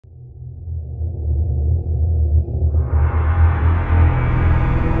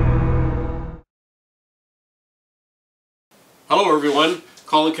Hello everyone,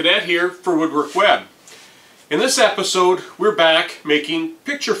 Colin Cadet here for Woodwork Web. In this episode, we're back making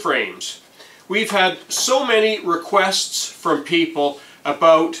picture frames. We've had so many requests from people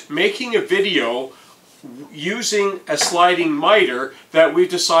about making a video using a sliding miter that we've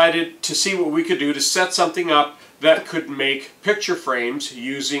decided to see what we could do to set something up that could make picture frames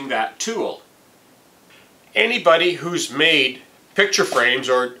using that tool. Anybody who's made picture frames,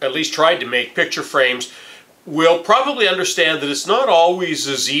 or at least tried to make picture frames, will probably understand that it's not always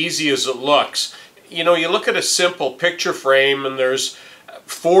as easy as it looks. You know, you look at a simple picture frame and there's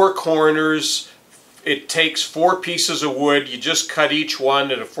 4 corners, it takes 4 pieces of wood, you just cut each one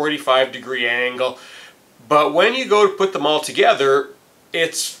at a 45-degree angle. But when you go to put them all together,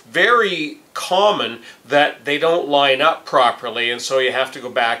 it's very common that they don't line up properly, and so you have to go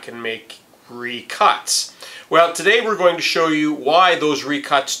back and make recuts. Well, today we're going to show you why those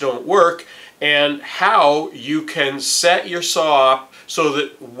recuts don't work and how you can set your saw up so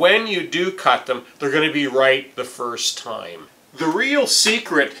that when you do cut them, they're going to be right the first time. The real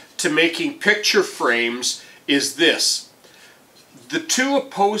secret to making picture frames is this. The 2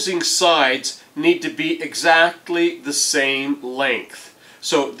 opposing sides need to be exactly the same length.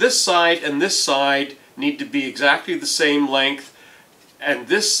 So this side and this side need to be exactly the same length, and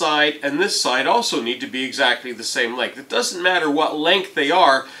this side also need to be exactly the same length. It doesn't matter what length they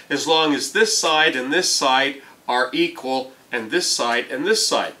are, as long as this side and this side are equal, and this side and this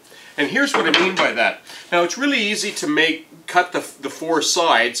side. And here's what I mean by that. Now, it's really easy to cut the 4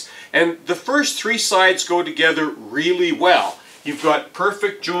 sides, and the first 3 sides go together really well. You've got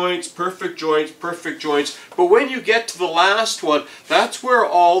perfect joints, perfect joints, perfect joints, but when you get to the last one, that's where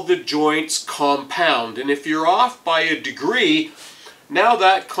all the joints compound. And if you're off by a degree, now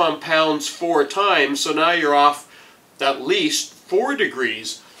that compounds 4 times, so now you're off at least 4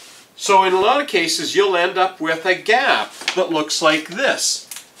 degrees. So in a lot of cases, you'll end up with a gap that looks like this.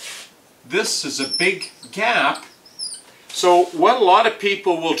 This is a big gap. So what a lot of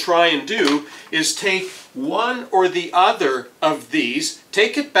people will try and do is take one or the other of these,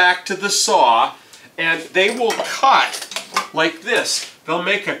 take it back to the saw, and they will cut like this. They'll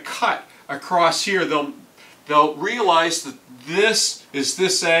make a cut across here. They'll realize that this is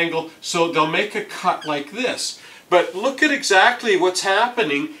this angle, so they'll make a cut like this. But look at exactly what's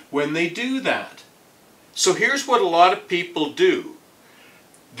happening when they do that. So here's what a lot of people do.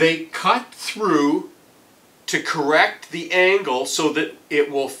 They cut through to correct the angle so that it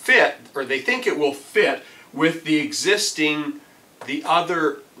will fit, or they think it will fit with the existing, the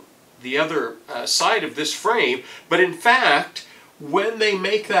other side of this frame. But in fact, when they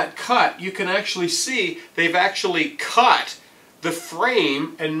make that cut, you can actually see they've actually cut the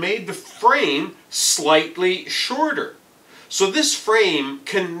frame and made the frame slightly shorter. So this frame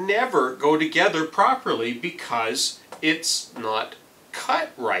can never go together properly because it's not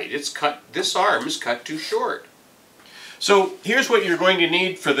cut right. It's cut, this arm is cut too short. So here's what you're going to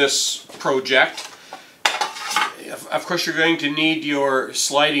need for this project. Of course, you're going to need your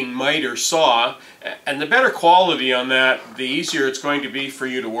sliding miter saw, and the better quality on that, the easier it's going to be for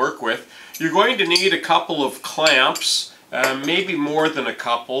you to work with. You're going to need a couple of clamps, maybe more than a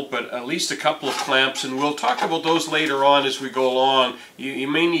couple, but at least a couple of clamps, and we'll talk about those later on as we go along. You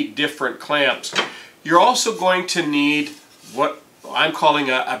may need different clamps. You're also going to need what I'm calling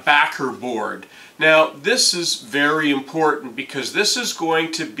a backer board. Now, this is very important because this is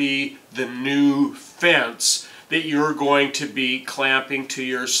going to be the new fence that you're going to be clamping to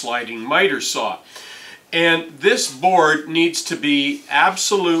your sliding miter saw. And this board needs to be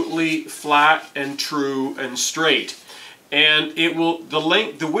absolutely flat and true and straight. And it will,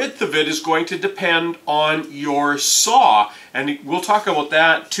 the width of it is going to depend on your saw, and we'll talk about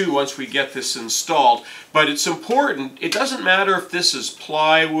that too once we get this installed. But it's important, it doesn't matter if this is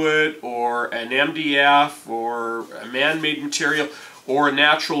plywood or an MDF or a man-made material or a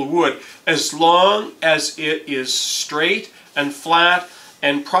natural wood, as long as it is straight and flat,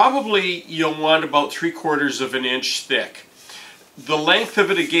 and probably you'll want about 3/4 of an inch thick. The length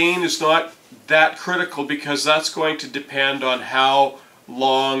of it again is not that critical because that's going to depend on how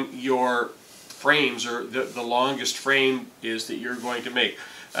long your frames, or the longest frame is that you're going to make.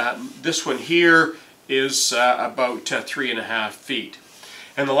 This one here is about 3.5 feet.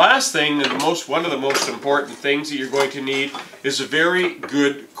 And the last thing, and one of the most important things that you're going to need, is a very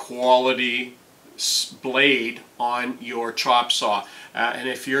good quality blade on your chop saw. And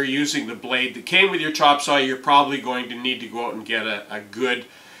if you're using the blade that came with your chop saw, you're probably going to need to go out and get a good,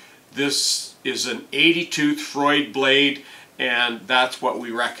 this is an 80-tooth Freud blade, and that's what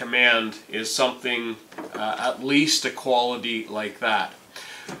we recommend, is something at least a quality like that.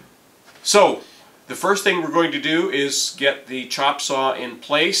 So The first thing we're going to do is get the chop saw in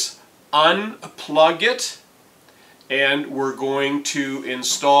place, unplug it, and we're going to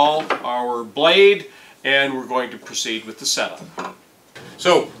install our blade, and we're going to proceed with the setup.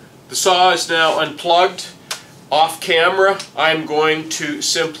 So the saw is now unplugged. Off camera, I'm going to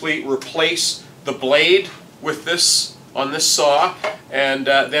simply replace the blade with this on this saw, and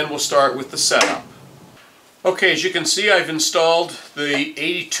then we'll start with the setup. Okay, as you can see, I've installed the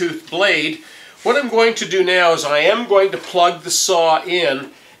 80-tooth blade. What I'm going to do now is I am going to plug the saw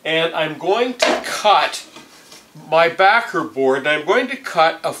in, and I'm going to cut my backer board, and I'm going to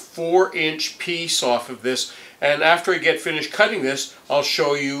cut a 4-inch piece off of this, and after I get finished cutting this, I'll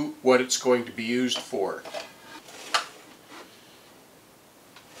show you what it's going to be used for.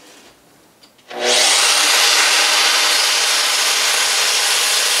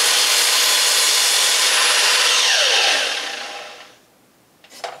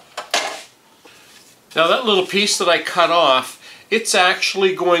 Now that little piece that I cut off, it's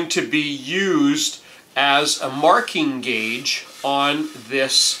actually going to be used as a marking gauge on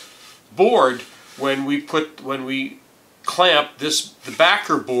this board when we clamp the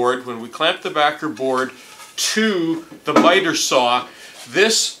backer board to the miter saw.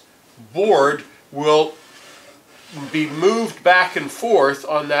 This board will be moved back and forth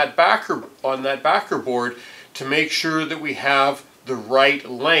on that backer board to make sure that we have the right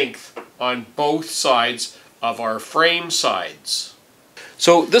length on both sides of our frame sides.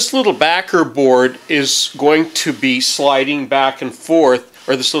 So this little backer board is going to be sliding back and forth,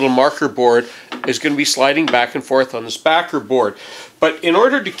 or this little marker board is going to be sliding back and forth on this backer board. But in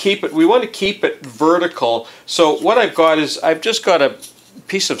order to keep it, we want to keep it vertical. So what I've got is, I've just got a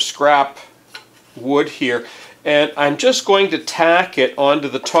piece of scrap wood here, and I'm just going to tack it onto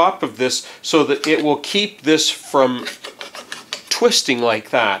the top of this so that it will keep this from twisting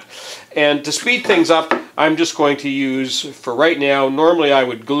like that. And to speed things up, I'm just going to use, for right now, normally I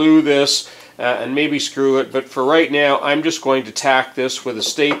would glue this and maybe screw it, but for right now I'm just going to tack this with a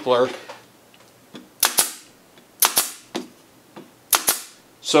stapler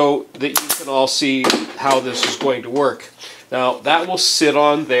so that you can all see how this is going to work. Now that will sit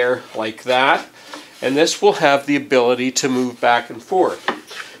on there like that, and this will have the ability to move back and forth.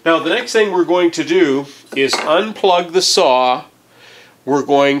 Now the next thing we're going to do is unplug the saw. We're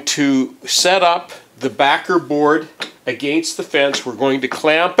going to set up the backer board against the fence. We're going to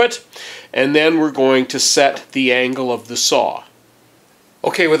clamp it, and then we're going to set the angle of the saw.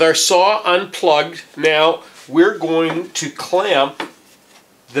 Okay, with our saw unplugged, now we're going to clamp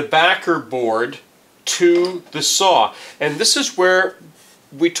the backer board to the saw. And this is where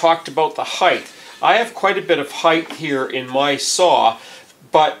we talked about the height. I have quite a bit of height here in my saw,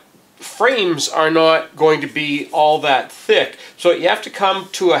 but frames are not going to be all that thick, so you have to come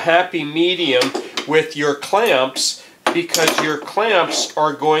to a happy medium with your clamps, because your clamps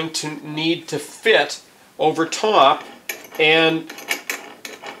are going to need to fit over top and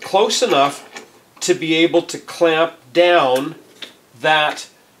close enough to be able to clamp down that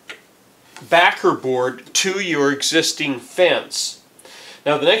backer board to your existing fence.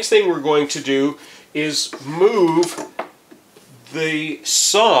 Now the next thing we're going to do is move the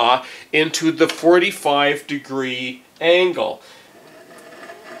saw into the 45-degree angle.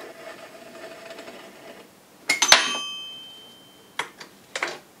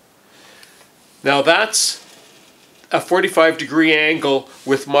 Now that's a 45-degree angle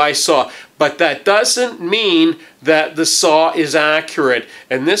with my saw, but that doesn't mean that the saw is accurate,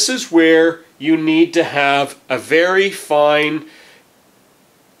 and this is where you need to have a very fine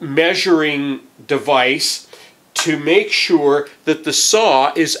measuring device to make sure that the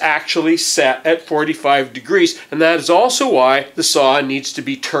saw is actually set at 45 degrees, and that is also why the saw needs to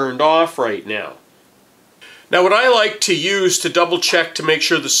be turned off right now. Now what I like to use to double check to make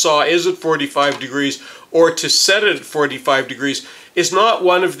sure the saw is at 45 degrees or to set it at 45 degrees is not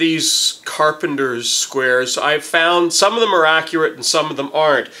one of these carpenter's squares. I've found some of them are accurate and some of them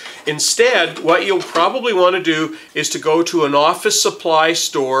aren't. Instead, what you'll probably want to do is to go to an office supply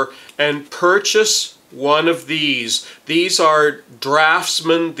store and purchase one of these. These are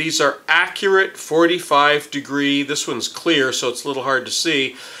Draftsman. These are accurate 45 degree. This one's clear, so it's a little hard to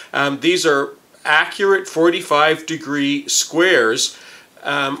see. These are accurate 45 degree squares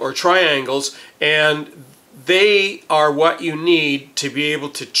or triangles, and they are what you need to be able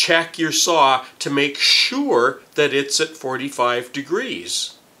to check your saw to make sure that it's at 45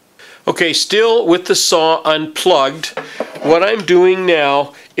 degrees. Okay, still with the saw unplugged, what I'm doing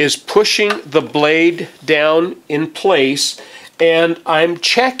now is pushing the blade down in place, and I'm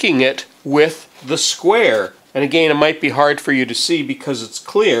checking it with the square. And again, it might be hard for you to see because it's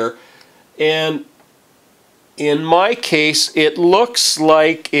clear, and in my case, it looks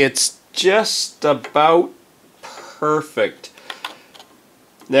like it's just about perfect.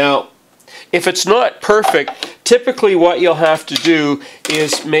 Now, if it's not perfect, typically what you'll have to do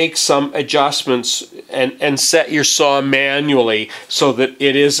is make some adjustments and set your saw manually so that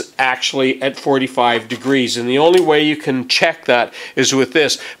it is actually at 45 degrees. And the only way you can check that is with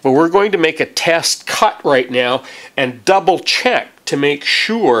this. But we're going to make a test cut right now and double check to make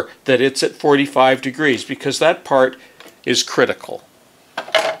sure that it's at 45 degrees, because that part is critical.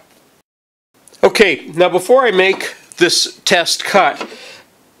 Okay, now before I make this test cut,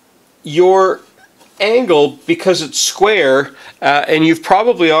 your angle, because it's square, and you've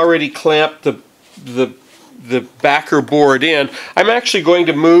probably already clamped the backer board in, I'm actually going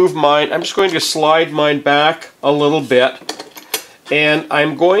to move mine. I'm just going to slide mine back a little bit, and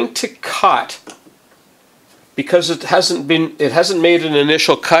I'm going to cut, because it hasn't made an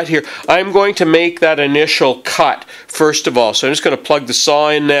initial cut here. I'm going to make that initial cut first of all. So I'm just going to plug the saw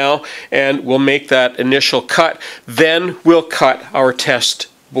in now, and we'll make that initial cut. Then we'll cut our test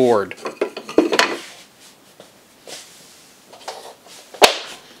board.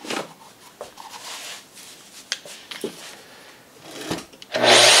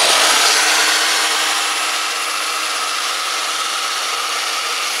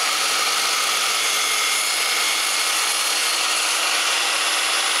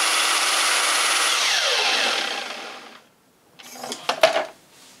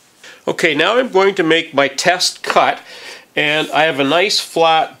 Okay, now I'm going to make my test cut, and I have a nice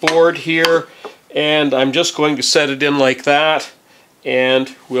flat board here, and I'm just going to set it in like that,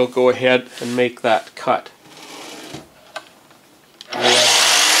 and we'll go ahead and make that cut.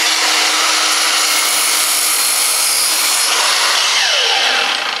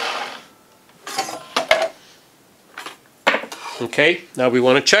 Okay, now we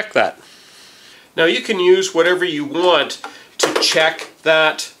want to check that. Now you can use whatever you want to check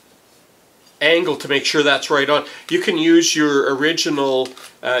that angle to make sure that's right on. You can use your original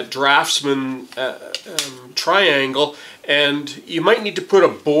Draftsman triangle, and you might need to put a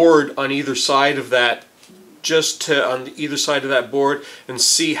board on either side of that, on either side of that board, and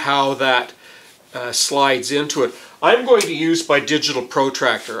see how that slides into it. I'm going to use my digital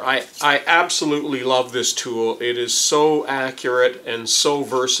protractor. I absolutely love this tool. It is so accurate and so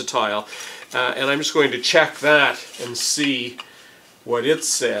versatile, and I'm just going to check that and see what it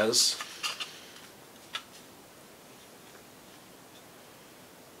says.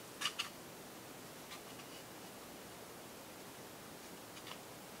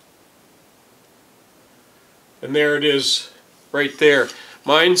 And there it is, right there.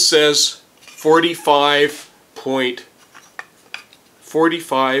 Mine says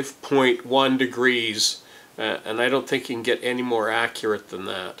 45.1 degrees, and I don't think you can get any more accurate than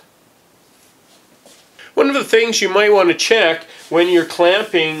that. One of the things you might want to check when you're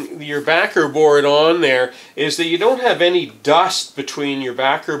clamping your backer board on there is that you don't have any dust between your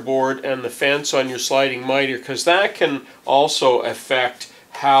backer board and the fence on your sliding miter, because that can also affect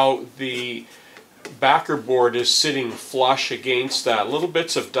how the backer board is sitting flush against that. Little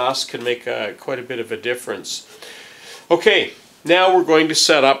bits of dust can make quite a bit of a difference. Okay, now we're going to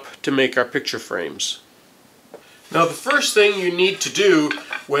set up to make our picture frames. Now the first thing you need to do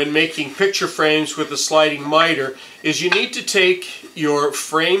when making picture frames with a sliding miter is you need to take your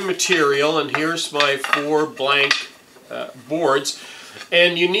frame material, and here's my 4 blank boards,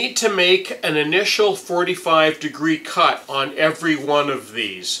 and you need to make an initial 45-degree cut on every one of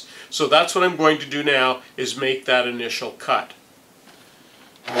these. So that's what I'm going to do now, is make that initial cut.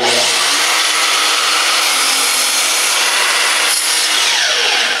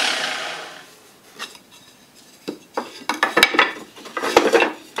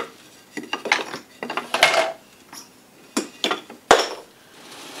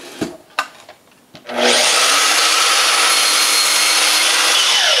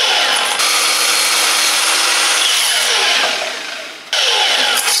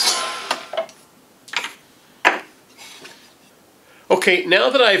 Okay, now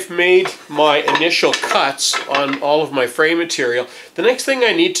that I've made my initial cuts on all of my frame material, the next thing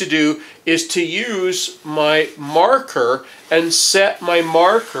I need to do is to use my marker and set my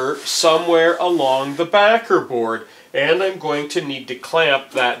marker somewhere along the backer board, and I'm going to need to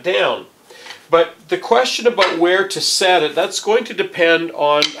clamp that down. But the question about where to set it, that's going to depend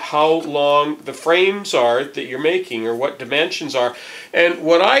on how long the frames are that you're making, or what dimensions are. And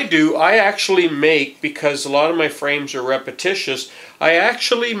what I do, I actually make, because a lot of my frames are repetitious, I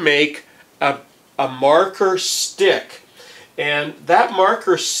actually make a marker stick. And that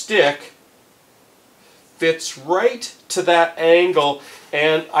marker stick fits right to that angle,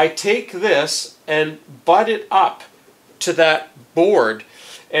 and I take this and butt it up to that board,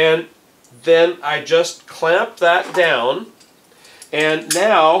 and then I just clamp that down, and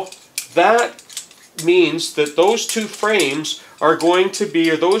now that means that those two frames are going to be,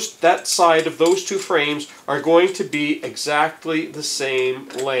 or that side of those two frames are going to be exactly the same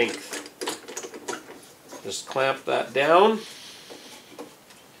length. Just clamp that down.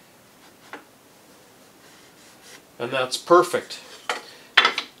 And that's perfect.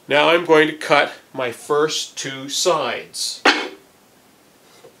 Now I'm going to cut my first two sides.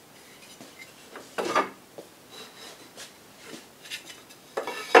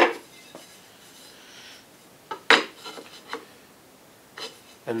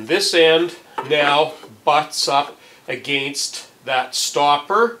 And this end now butts up against that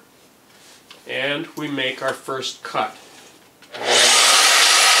stopper, and we make our first cut.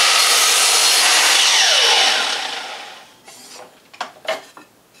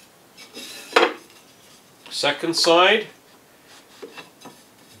 Second side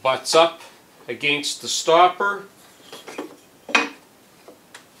butts up against the stopper,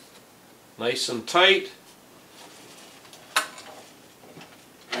 nice and tight.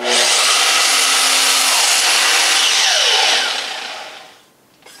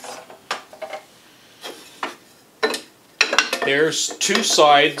 There's two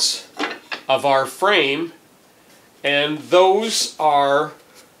sides of our frame, and those are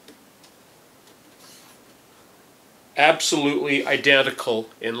absolutely identical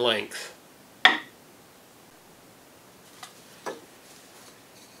in length.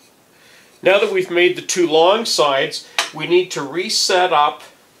 Now that we've made the two long sides, we need to reset up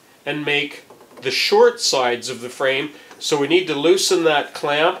and make the short sides of the frame. So we need to loosen that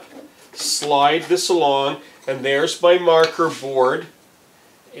clamp, slide this along, and there's my marker board,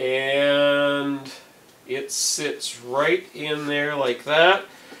 and it sits right in there like that,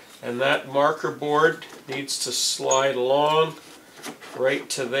 and that marker board needs to slide along right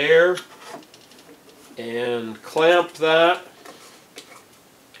to there, and clamp that,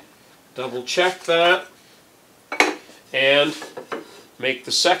 double check that, and make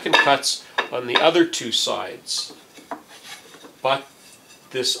the second cuts on the other two sides. Butt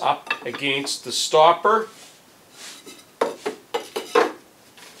this up against the stopper,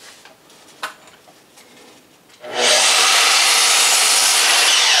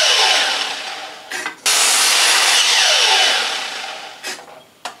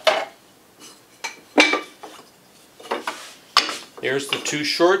 there's the two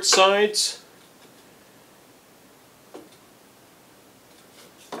short sides,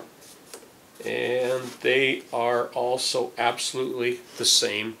 and they are also absolutely the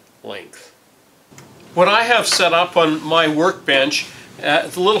same length. What I have set up on my workbench,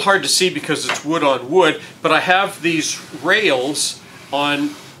 it's a little hard to see because it's wood on wood, but I have these rails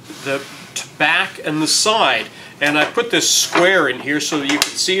on the back and the side. And I put this square in here so that you can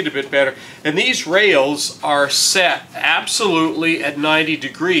see it a bit better. And these rails are set absolutely at 90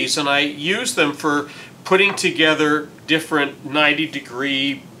 degrees. And I use them for putting together different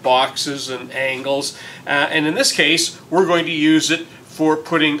 90-degree boxes and angles. And in this case, we're going to use it for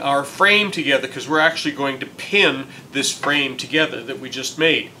putting our frame together, because we're actually going to pin this frame together that we just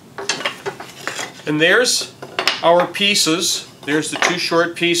made. And there's our pieces. There's the two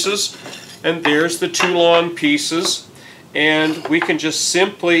short pieces. And there's the two long pieces, and we can just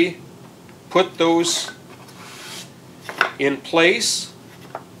simply put those in place.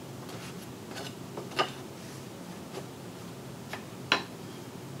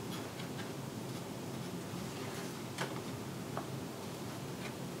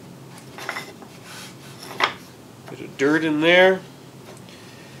 Bit of dirt in there,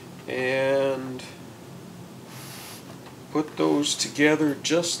 and put those together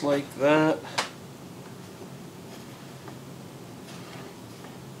just like that.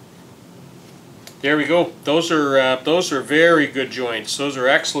 There we go. Those are very good joints. Those are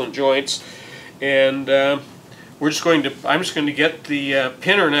excellent joints, and I'm just going to get the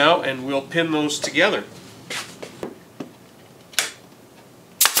pinner now, and we'll pin those together.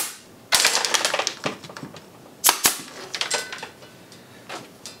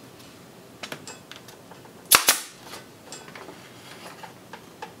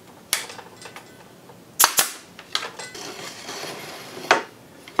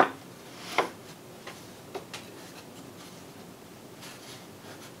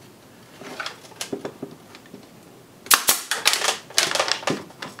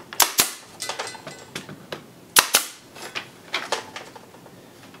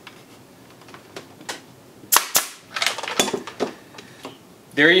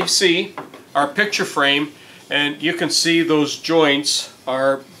 There you see our picture frame, and you can see those joints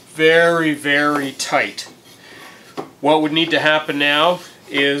are very, very tight. What would need to happen now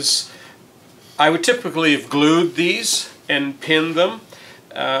is I would typically have glued these and pinned them,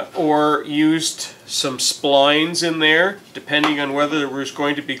 or used some splines in there, depending on whether there was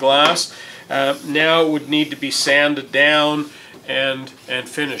going to be glass. Now it would need to be sanded down and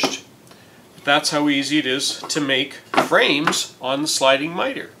finished. That's how easy it is to make frames on the sliding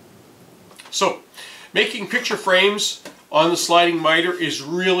miter. So, making picture frames on the sliding miter is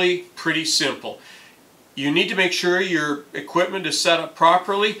really pretty simple. You need to make sure your equipment is set up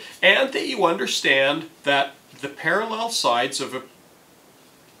properly and that you understand that the parallel sides of a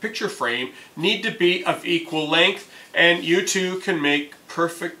picture frame need to be of equal length, and you too can make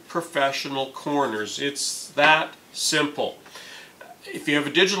perfect professional corners. It's that simple. If you have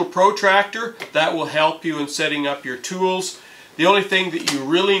a digital protractor, that will help you in setting up your tools. The only thing that you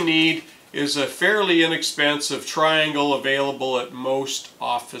really need is a fairly inexpensive triangle available at most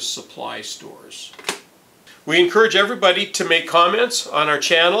office supply stores. We encourage everybody to make comments on our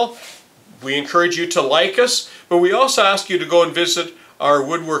channel. We encourage you to like us, but we also ask you to go and visit our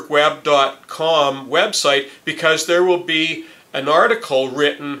woodworkweb.com website, because there will be an article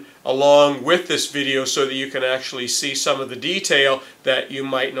written along with this video so that you can actually see some of the detail that you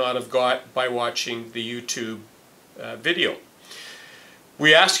might not have got by watching the YouTube video.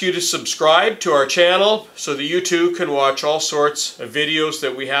 We ask you to subscribe to our channel so that you too can watch all sorts of videos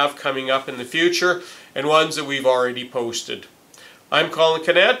that we have coming up in the future and ones that we've already posted. I'm Colin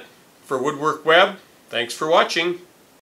Canet for Woodwork Web. Thanks for watching.